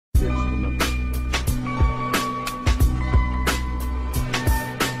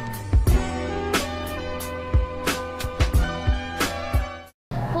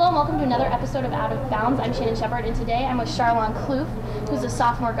episode of Out of Bounds. I'm Shannon Shepard, and today I'm with Charlon Kloof, who's a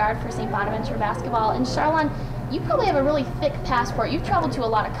sophomore guard for St. Bonaventure basketball. And Charlon, you probably have a really thick passport. You've traveled to a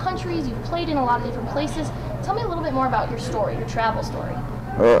lot of countries, you've played in a lot of different places. Tell me a little bit more about your story, your travel story.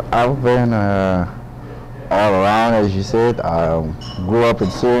 Well, I've been all around, as you said. I grew up in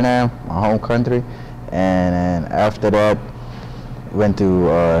Suriname, my home country, and after that, went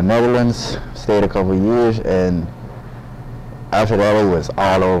to Netherlands, stayed a couple of years, and after that it was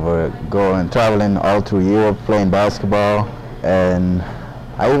all over, traveling all through Europe, playing basketball, and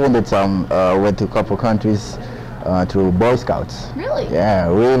I even did went to a couple of countries through Boy Scouts. Really? Yeah,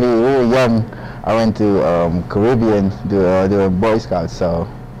 really young. I went to Caribbean doing Boy Scouts, so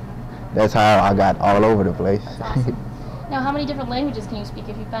that's how I got all over the place. That's awesome. Now, how many different languages can you speak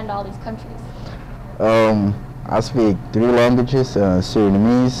if you've been to all these countries? I speak 3 languages.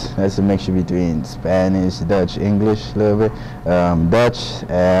 Surinamese, that's a mixture between Spanish, Dutch, English a little bit, Dutch,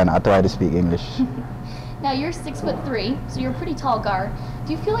 and I try to speak English. Now, you're 6'3", so you're a pretty tall guard.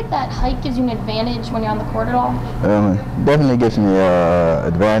 Do you feel like that height gives you an advantage when you're on the court at all? Definitely gives me an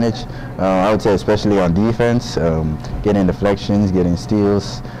advantage. I would say especially on defense, getting deflections, getting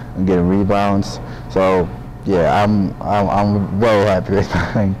steals, and getting rebounds. So yeah, I'm very happy with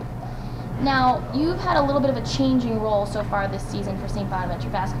that. Now, you've had a little bit of a changing role so far this season for St.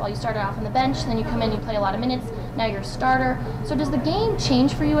 Bonaventure basketball. You started off on the bench, then you come in, you play a lot of minutes, now you're a starter. So does the game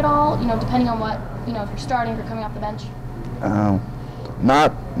change for you at all, depending on what, if you're starting or coming off the bench?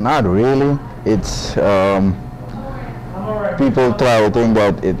 Not really. It's, people try to think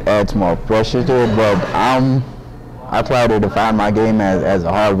that it adds more pressure to it, but I try to define my game as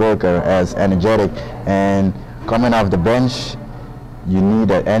a hard worker, as energetic, and coming off the bench, you need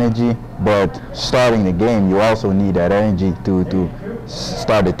that energy, but starting the game, you also need that energy to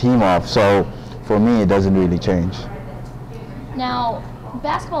start the team off. So for me, it doesn't really change. Now,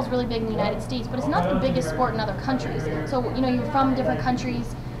 basketball is really big in the United States, but it's not the biggest sport in other countries. So, you're from different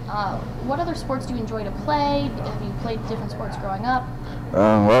countries. What other sports do you enjoy to play? Have you played different sports growing up?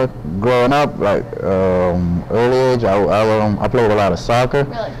 Well, growing up, like early age, I played a lot of soccer.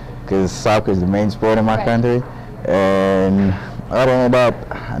 Really? Because soccer is the main sport in my Right. country. And other than that,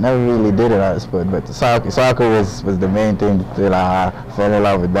 I never really did another sport, but soccer was the main thing until I fell in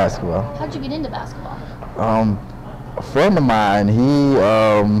love with basketball. How'd you get into basketball? A friend of mine,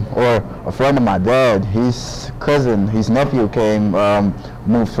 or a friend of my dad, his nephew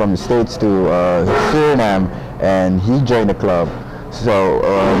moved from the States to Suriname, and he joined the club. So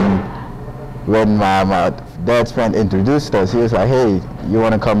when my dad's friend introduced us, he was like, "Hey, you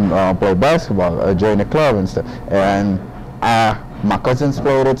want to come play basketball, join the club and stuff?" And my cousins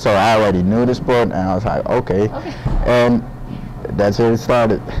played it, so I already knew the sport, and I was like, okay. And that's where it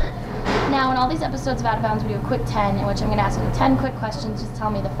started. Now, in all these episodes of Out of Bounds, we do a quick 10, in which I'm going to ask you 10 quick questions. Just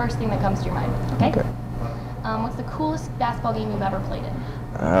tell me the first thing that comes to your mind, okay? What's the coolest basketball game you've ever played in?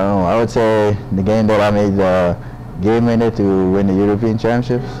 I would say the game that I made the game winner to win the European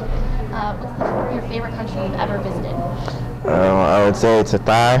Championships. What's your favorite country you've ever visited? I would say it's a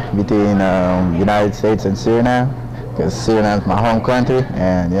tie between United States and Suriname, because Suriname's my home country,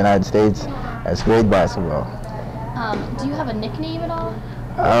 and the United States has great basketball. Do you have a nickname at all?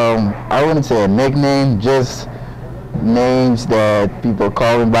 I wouldn't say a nickname, just names that people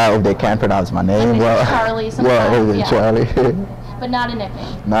call me by if they can't pronounce my name. Like Charlie, something. Yeah, Charlie. But not a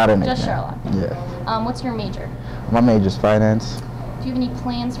nickname? Not a nickname. Just Charlotte? Yeah. What's your major? My major's finance. Do you have any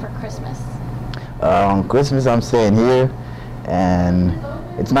plans for Christmas? Christmas I'm staying here, and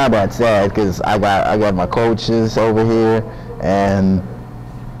it's not that sad because I got my coaches over here, and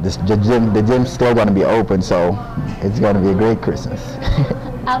the gym's still going to be open, so it's going to be a great Christmas.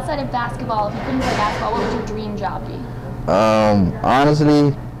 Outside of basketball, if you couldn't play basketball, what would your dream job be?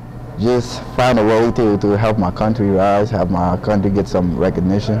 Honestly, just find a way to help my country rise, help my country get some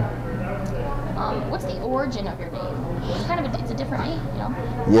recognition. What's the origin of your name? It's a different name,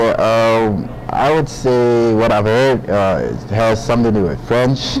 Yeah, I would say what I've heard, it has something to do with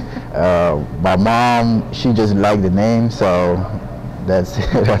French. My mom, she just liked the name, so that's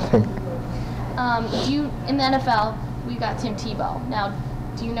it, I think. In the NFL, we got Tim Tebow. Now,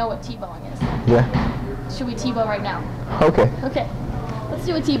 do you know what Tebowing is? Yeah. Should we Tebow right now? Okay. Okay. Let's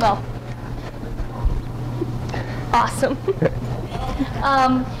do a Tebow. Awesome.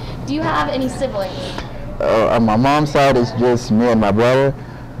 Do you have any siblings? On my mom's side, it's just me and my brother.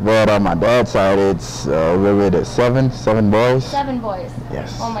 But on my dad's side, it's we're with seven boys. 7 boys?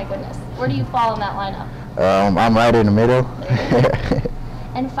 Yes. Oh my goodness. Where do you fall in that lineup? I'm right in the middle.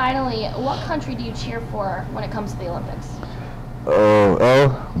 And finally, what country do you cheer for when it comes to the Olympics?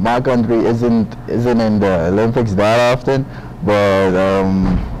 My country isn't in the Olympics that often, but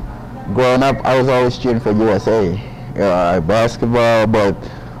growing up, I was always cheering for USA. Basketball, but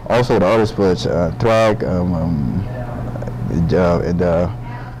also the other sports, track, the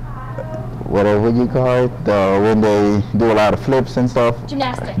whatever you call it, when they do a lot of flips and stuff.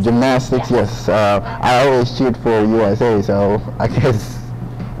 Gymnastics. Gymnastics, yes. I always cheered for USA, so I guess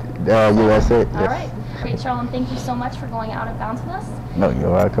USA. Yes. All right. Great, Charlon. Thank you so much for going Out of Bounds with us. No, you're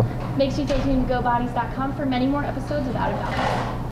welcome. Make sure you stay tuned to GoBodies.com for many more episodes of Out of Bounds.